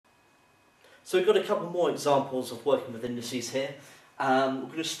So we've got a couple more examples of working with indices here. We're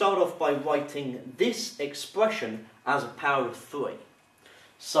going to start off by writing this expression as a power of 3.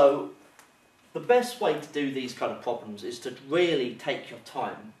 So the best way to do these kind of problems is to really take your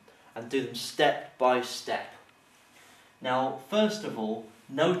time and do them step by step. Now, first of all,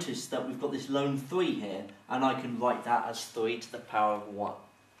 notice that we've got this lone 3 here, and I can write that as 3 to the power of 1.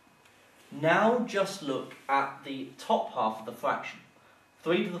 Now just look at the top half of the fraction.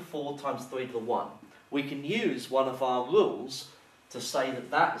 3 to the 4 times 3 to the 1. We can use one of our rules to say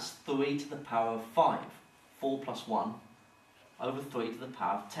that that's 3 to the power of 5. 4 plus 1 over 3 to the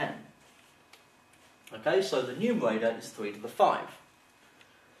power of 10. Okay, so the numerator is 3 to the 5.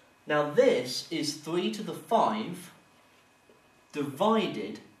 Now this is 3 to the 5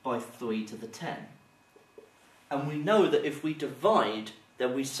 divided by 3 to the 10. And we know that if we divide,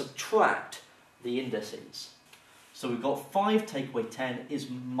 then we subtract the indices. So we've got 5 take away 10 is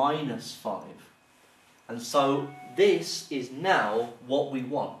minus 5. And so this is now what we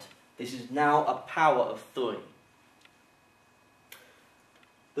want. This is now a power of 3.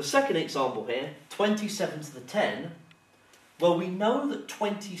 The second example here, 27 to the 10. Well, we know that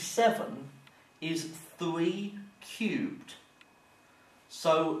 27 is 3 cubed.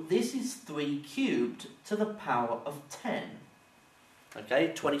 So this is 3 cubed to the power of 10.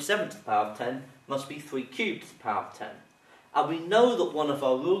 Okay, 27 to the power of 10 must be 3 cubed to the power of 10. And we know that one of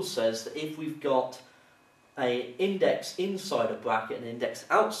our rules says that if we've got an index inside a bracket and an index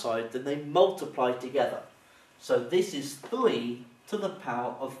outside, then they multiply together. So this is 3 to the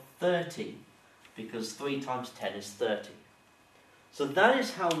power of 30, because 3 times 10 is 30. So that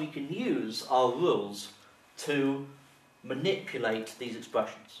is how we can use our rules to manipulate these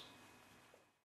expressions.